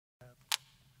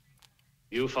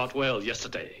You fought well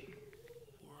yesterday.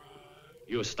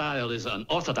 Your style is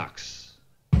unorthodox.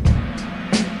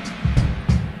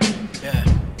 Yeah.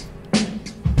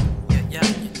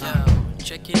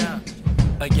 Check it out.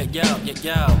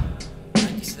 Yo.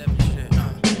 97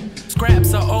 shit.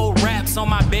 Scraps of old raps on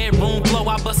my bedroom floor.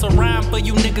 I bust a rhyme for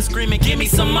you niggas screaming, give me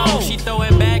some more. She throw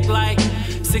it back like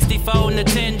 64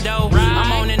 Nintendo.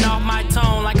 I'm on and off my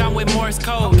tone like I'm with Morse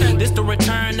code. This the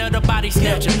return of the body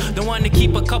snatcher, the one to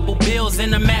keep a couple bills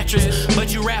in the mattress.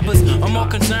 But you rappers are more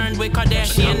concerned with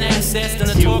Kardashian assets than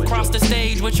a tour across the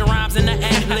stage with your rhymes in the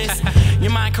atlas.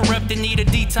 Your mind corrupted, need a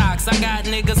detox. I got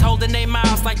niggas holding their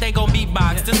mouths like they gon'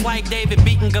 beatbox, just like David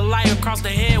beating Goliath across the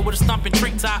head with a stumping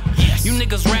treetop. You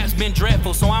niggas raps been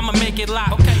dreadful, so I'ma make it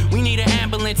lock. We need an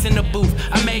ambulance in the booth.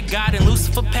 I made God and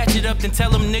Lucifer patch it up, then tell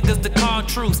them niggas to call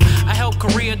truce. I helped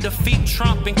Korea defeat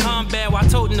Trump in combat while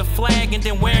toting the flag and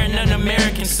then wearing an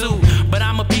American suit. But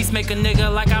I'm a peacemaker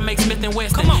nigga like I make Smith and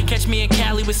Weston. Catch me in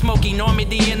Cali with Smokey,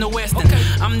 Normandy in the Western.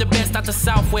 I'm the best out the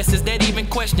Southwest, is that even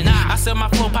question? I sell my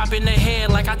flow pop in the head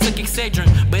like I took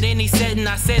Excedrin, but any setting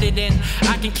I said it in.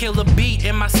 I can kill a beat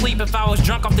in my sleep if I was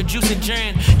drunk off the juice and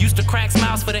gin. Used to crack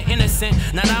smiles for the innocent,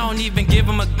 now I don't even give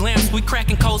them a glimpse. We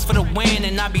cracking codes for the win,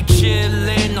 and I be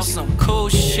chillin' on some cool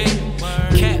shit.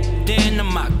 Captain of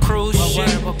my cruise ship.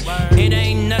 It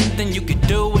ain't nothing you could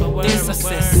do with this. I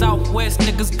said Southwest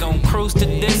niggas gon' cruise to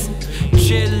this.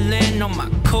 Chillin' on my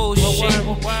cool shit.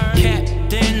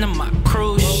 Captain of my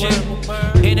cruise ship.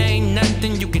 It ain't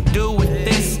nothing you can do with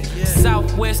this.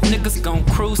 Southwest niggas gon'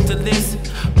 cruise to this.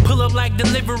 Pull up like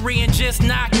delivery and just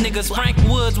knock niggas. Frank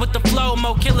Woods with the flow,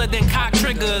 more killer than cock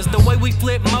triggers. The way we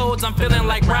flip modes, I'm feeling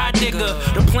like Rod Digger.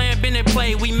 The plan been in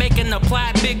play, we making the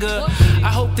plot bigger.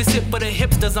 I hope this hit for the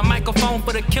hipsters, a microphone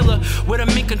for the killer. With a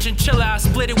mink and chinchilla, I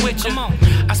split it with you.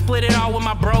 I split it all with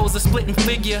my bros, a splitting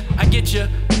figure. I get you.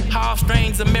 Half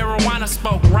strains of marijuana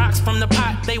smoke. Rocks from the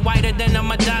pot, they whiter than a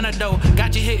Madonna though.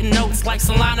 Got you hitting notes like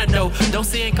Solana though. Don't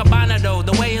see in Cabana though.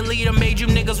 The way a leader made you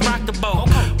niggas rock the boat.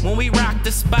 When we rock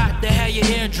the spot, they have your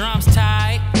eardrums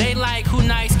tied. They like who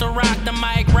nice to rock the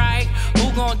mic, right?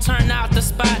 Who gon' turn out the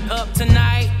spot up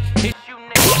tonight? It's you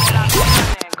niggas that I'm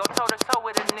running. Go toe to toe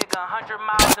with a nigga, 100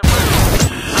 miles and running.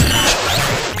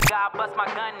 Nigga, I bust my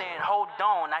gun in. Hold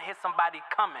on, I hear somebody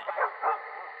coming.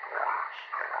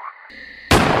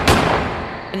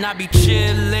 And I be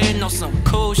chillin' on some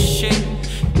cool shit.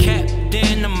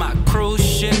 Captain of my cruise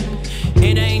ship.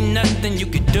 It ain't nothing you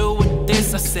could do with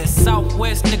this. I said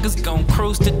Southwest niggas gon'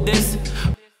 cruise to this.